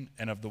temptation,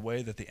 and of the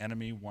way that the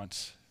enemy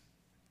wants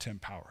to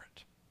empower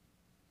it.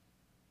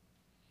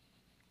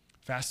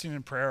 Fasting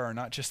and prayer are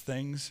not just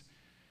things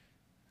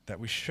that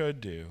we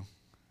should do,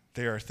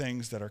 they are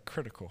things that are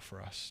critical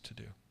for us to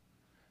do,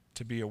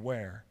 to be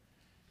aware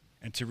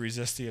and to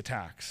resist the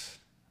attacks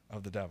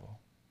of the devil.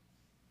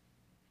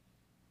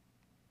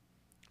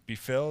 Be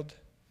filled,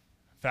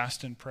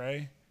 fast and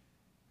pray,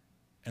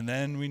 and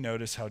then we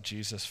notice how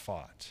Jesus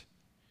fought.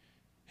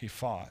 He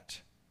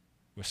fought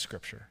with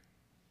Scripture.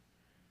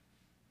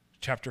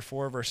 Chapter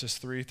 4, verses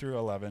 3 through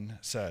 11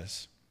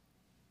 says,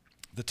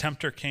 "The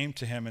tempter came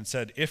to him and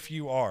said, 'If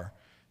you are,'"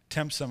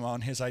 tempts him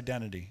on his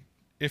identity.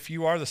 "If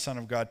you are the Son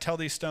of God, tell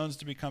these stones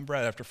to become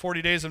bread." After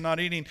 40 days of not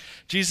eating,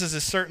 Jesus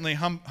is certainly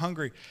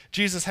hungry.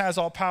 Jesus has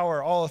all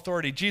power, all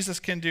authority. Jesus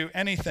can do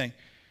anything.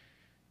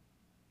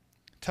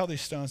 "Tell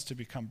these stones to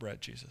become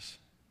bread," Jesus.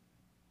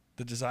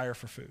 The desire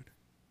for food,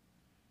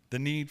 the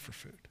need for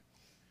food.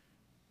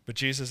 But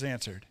Jesus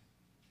answered,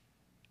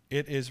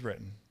 "It is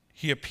written."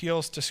 He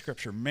appeals to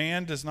Scripture.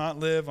 "Man does not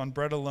live on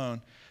bread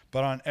alone,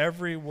 but on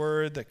every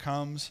word that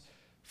comes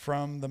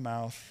from the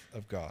mouth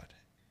of God."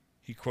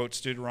 He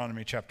quotes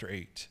Deuteronomy chapter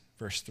 8,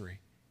 verse 3.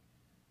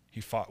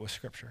 He fought with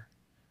Scripture.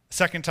 The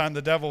second time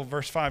the devil,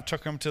 verse 5,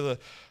 took him to the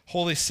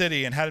holy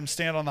city and had him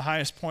stand on the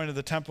highest point of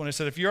the temple. And he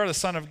said, "If you are the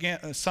Son of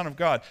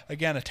God,"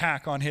 again,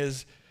 attack on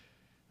his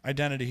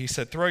identity. He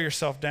said, "Throw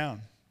yourself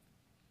down.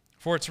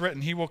 For it's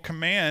written, he will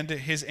command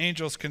his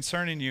angels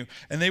concerning you,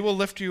 and they will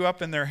lift you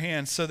up in their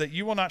hands so that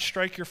you will not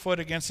strike your foot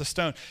against a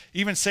stone."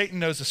 Even Satan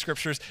knows the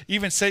Scriptures.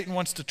 Even Satan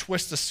wants to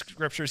twist the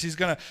Scriptures. He's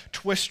going to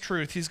twist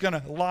truth. He's going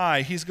to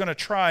lie. He's going to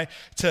try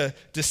to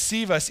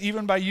deceive us,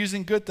 even by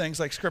using good things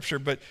like Scripture.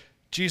 But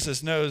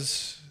Jesus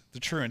knows the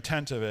true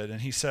intent of it,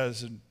 and he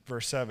says in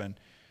verse 7,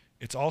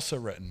 "It's also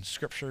written,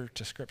 Scripture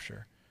to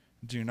Scripture,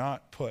 do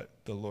not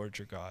put the Lord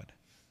your God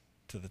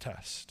to the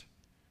test."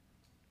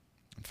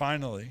 And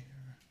finally,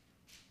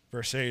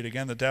 verse 8,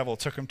 again, the devil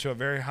took him to a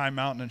very high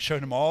mountain and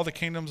showed him all the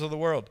kingdoms of the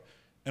world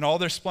and all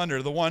their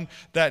splendor, the one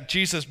that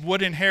Jesus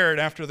would inherit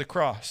after the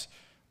cross.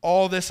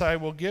 "All this I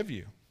will give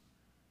you,"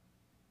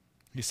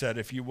 he said,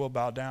 "if you will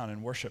bow down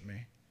and worship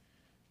me."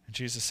 And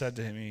Jesus said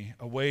to him,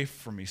 "Away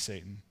from me,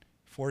 Satan,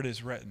 for it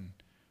is written,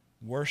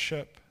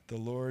 worship the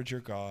Lord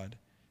your God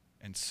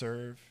and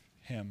serve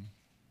him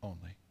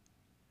only."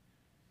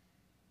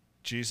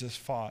 Jesus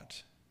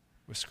fought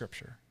with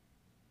Scripture.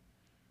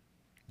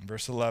 In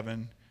verse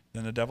 11,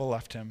 "Then the devil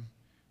left him,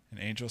 and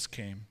angels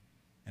came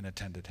and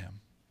attended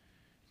him."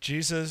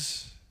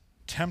 Jesus,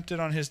 tempted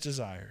on his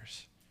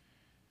desires,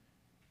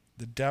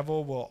 the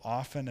devil will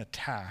often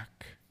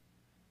attack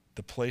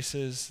the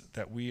places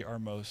that we are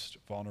most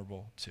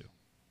vulnerable to.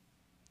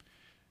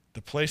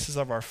 The places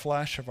of our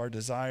flesh, of our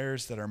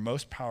desires that are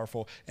most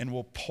powerful, and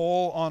will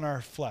pull on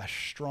our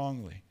flesh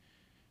strongly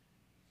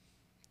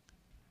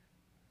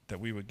that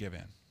we would give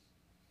in.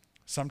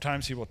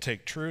 Sometimes he will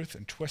take truth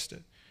and twist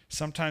it.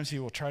 Sometimes he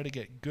will try to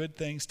get good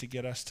things to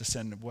get us to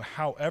sin.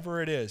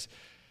 However it is,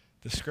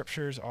 the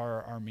Scriptures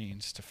are our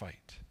means to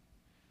fight.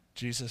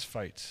 Jesus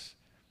fights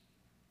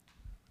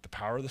with the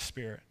power of the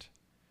Spirit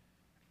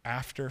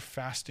after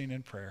fasting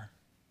and prayer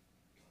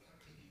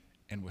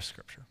and with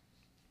Scripture.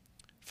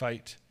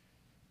 Fight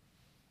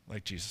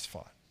like Jesus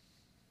fought.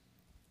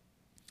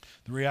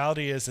 The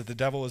reality is that the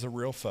devil is a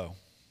real foe.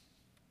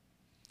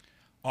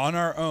 On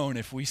our own,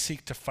 if we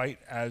seek to fight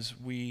as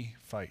we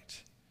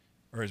fight,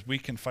 or as we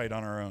can fight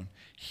on our own,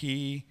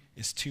 he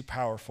is too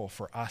powerful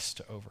for us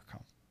to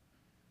overcome.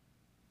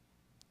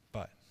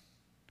 But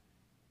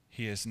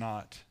he is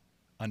not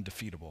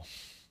undefeatable.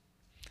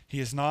 He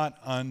is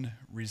not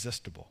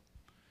unresistible.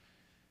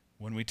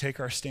 When we take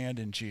our stand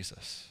in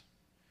Jesus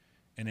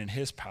and in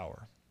his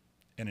power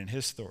and in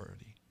his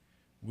authority,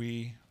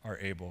 we are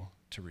able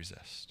to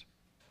resist.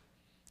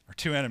 Our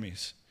two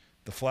enemies,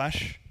 the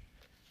flesh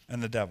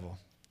and the devil.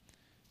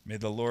 May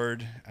the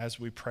Lord, as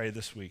we pray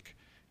this week,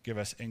 give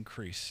us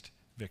increased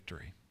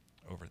victory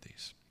over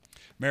these.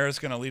 Mara's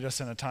going to lead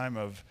us in a time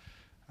of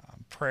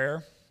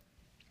prayer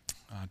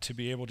to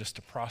be able just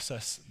to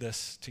process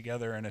this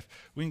together. And if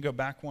we can go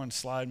back one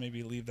slide,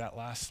 maybe leave that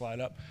last slide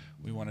up.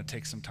 We want to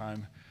take some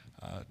time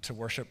to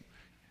worship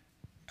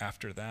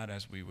after that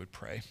as we would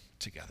pray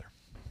together.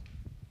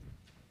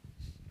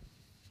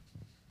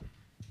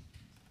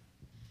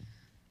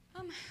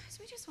 So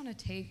we just want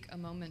to take a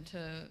moment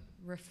to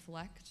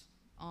reflect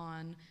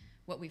on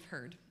what we've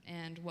heard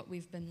and what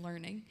we've been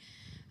learning.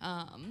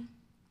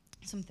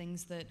 Some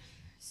things that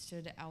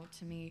stood out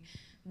to me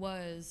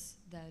was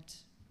that,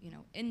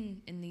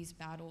 in these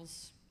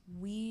battles,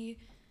 we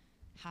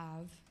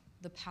have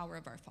the power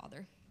of our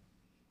Father.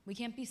 We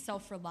can't be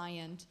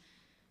self-reliant,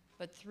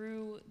 but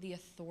through the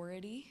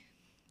authority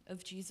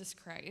of Jesus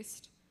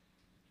Christ,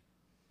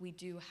 we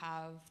do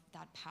have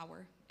that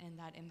power and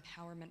that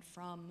empowerment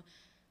from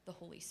the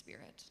Holy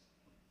Spirit.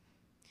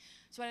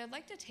 So what I'd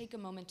like to take a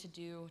moment to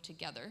do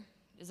together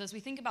is, as we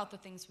think about the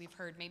things we've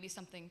heard, maybe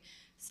something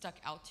stuck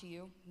out to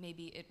you.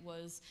 Maybe it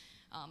was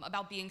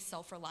about being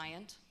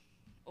self-reliant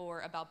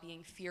or about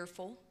being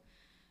fearful.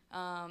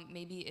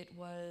 Maybe it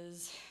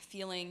was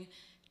feeling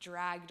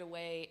dragged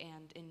away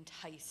and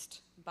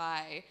enticed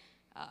by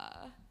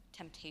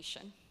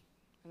temptation.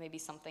 Or maybe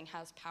something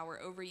has power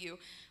over you.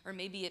 Or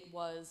maybe it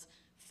was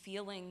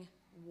feeling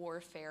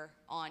warfare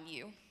on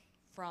you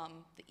from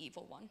the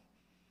evil one.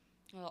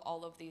 Well,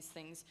 all of these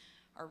things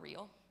are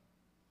real.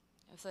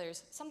 If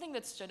there's something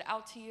that stood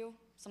out to you,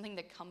 something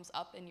that comes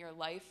up in your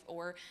life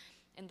or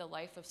in the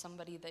life of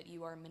somebody that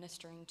you are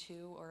ministering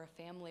to or a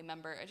family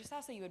member, I just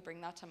ask that you would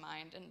bring that to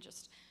mind and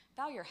just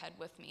bow your head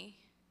with me.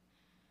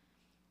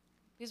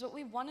 Because what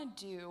we want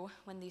to do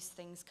when these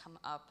things come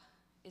up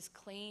is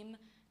claim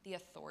the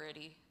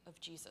authority of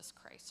Jesus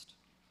Christ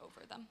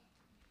over them.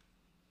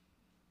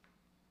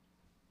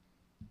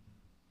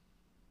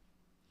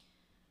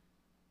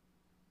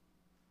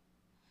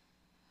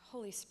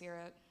 Holy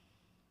Spirit,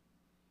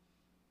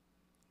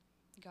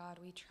 God,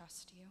 we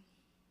trust you.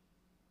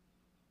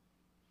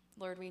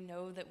 Lord, we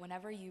know that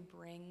whenever you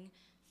bring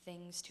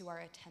things to our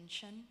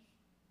attention,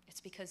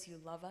 it's because you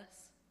love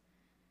us.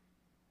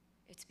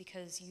 It's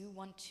because you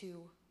want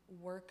to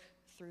work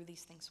through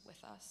these things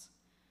with us.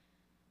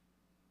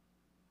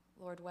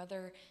 Lord,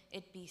 whether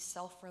it be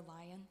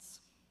self-reliance,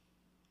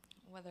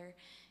 whether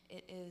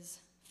it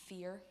is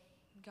fear,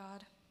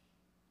 God,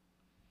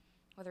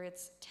 whether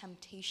it's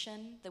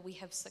temptation that we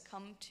have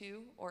succumbed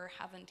to or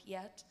haven't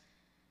yet,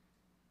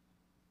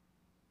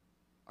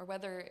 or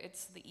whether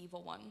it's the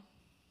evil one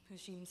who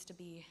seems to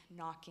be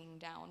knocking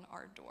down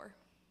our door.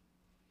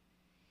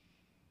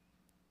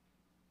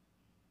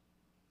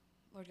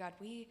 Lord God,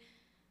 we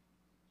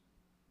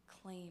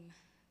claim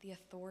the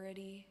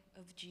authority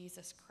of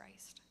Jesus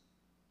Christ,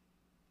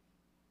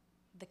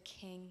 the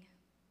King,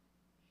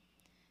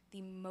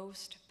 the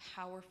most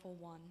powerful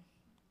one.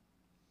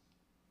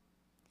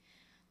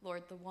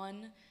 Lord, the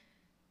one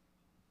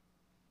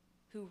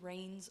who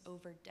reigns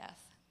over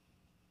death.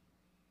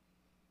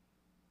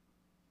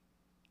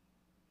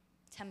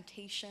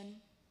 Temptation,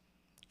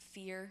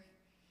 fear,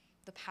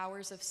 the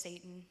powers of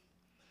Satan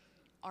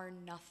are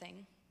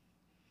nothing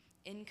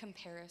in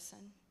comparison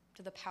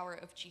to the power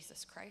of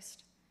Jesus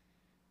Christ.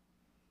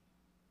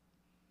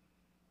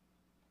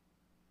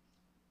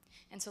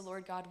 And so,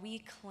 Lord God, we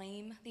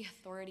claim the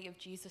authority of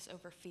Jesus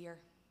over fear.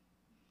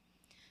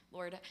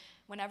 Lord,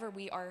 whenever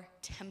we are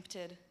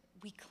tempted,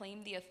 we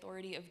claim the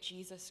authority of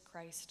Jesus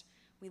Christ.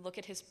 We look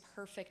at his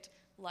perfect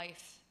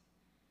life,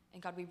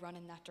 and God, we run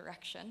in that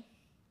direction.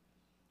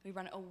 We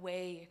run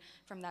away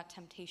from that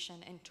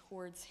temptation and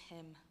towards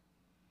him.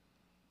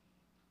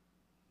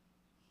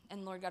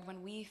 And Lord God,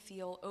 when we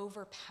feel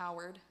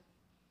overpowered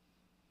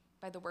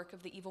by the work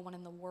of the evil one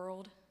in the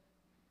world,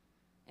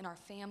 in our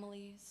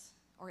families,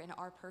 or in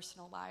our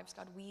personal lives,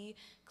 God, we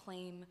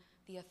claim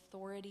the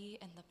authority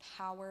and the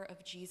power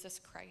of Jesus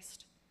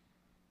Christ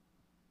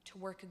to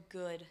work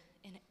good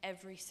in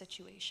every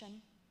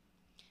situation,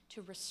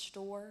 to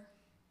restore,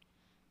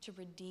 to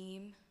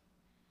redeem,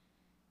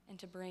 and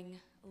to bring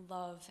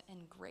love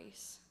and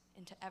grace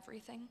into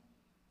everything.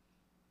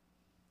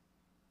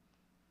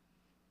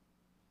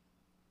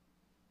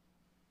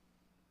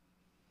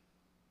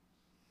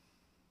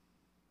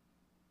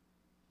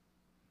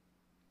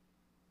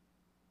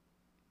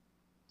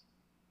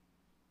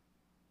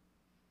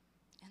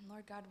 And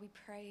Lord God, we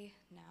pray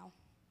now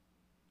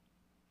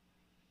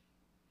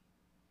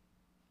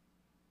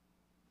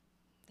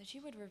that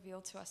you would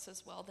reveal to us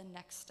as well the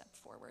next step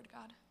forward,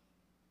 God.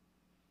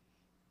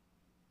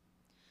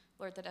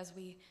 Lord, that as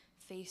we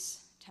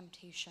face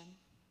temptation,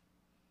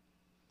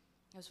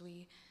 as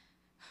we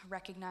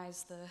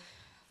recognize the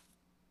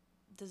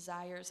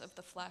desires of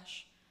the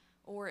flesh,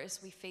 or as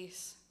we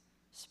face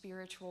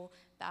spiritual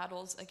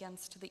battles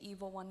against the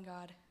evil one,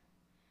 God,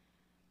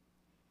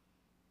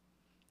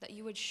 that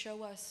you would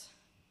show us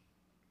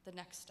the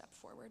next step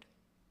forward.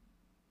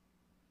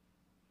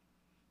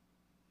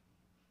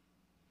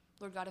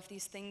 Lord God, if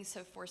these things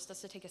have forced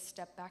us to take a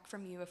step back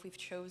from you, if we've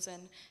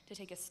chosen to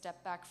take a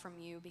step back from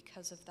you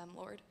because of them,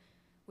 Lord,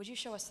 would you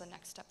show us the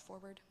next step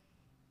forward?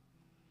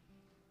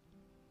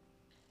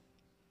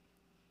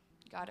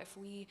 God, if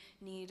we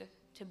need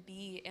to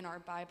be in our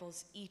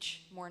Bibles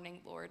each morning,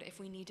 Lord, if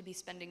we need to be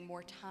spending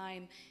more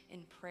time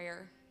in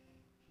prayer,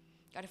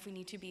 God, if we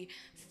need to be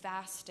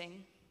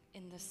fasting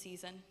in this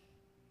season,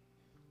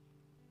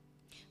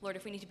 Lord,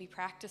 if we need to be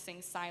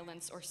practicing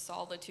silence or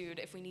solitude,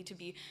 if we need to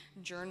be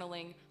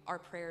journaling our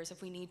prayers,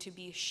 if we need to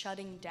be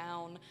shutting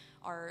down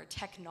our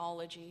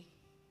technology,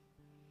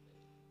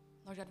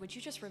 Lord God, would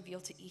you just reveal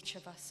to each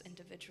of us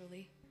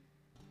individually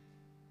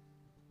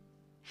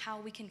how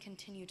we can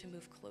continue to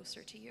move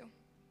closer to you,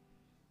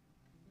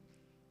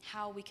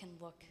 how we can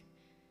look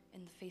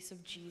in the face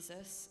of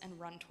Jesus and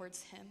run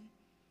towards him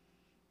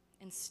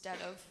instead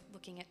of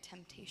looking at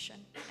temptation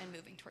and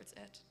moving towards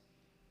it.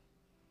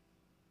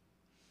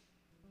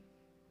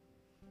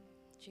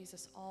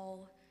 Jesus,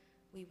 all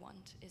we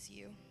want is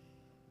you.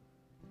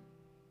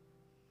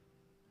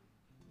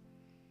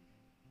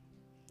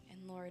 And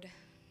Lord,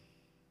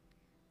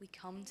 we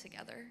come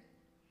together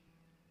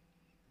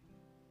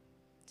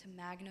to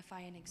magnify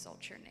and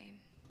exalt your name,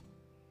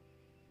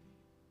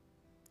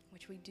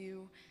 which we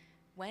do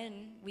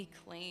when we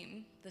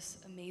claim this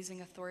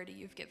amazing authority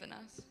you've given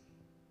us,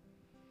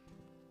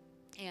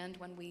 and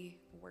when we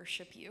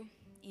worship you,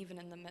 even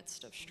in the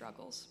midst of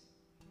struggles.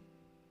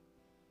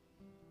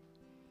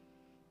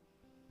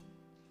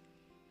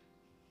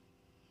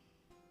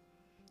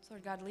 So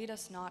Lord God, lead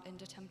us not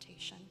into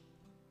temptation,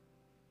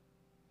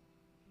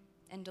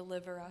 and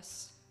deliver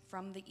us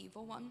from the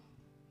evil one.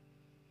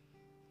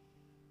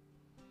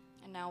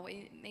 And now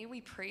may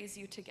we praise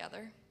you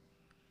together,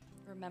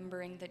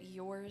 remembering that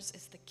yours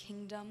is the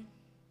kingdom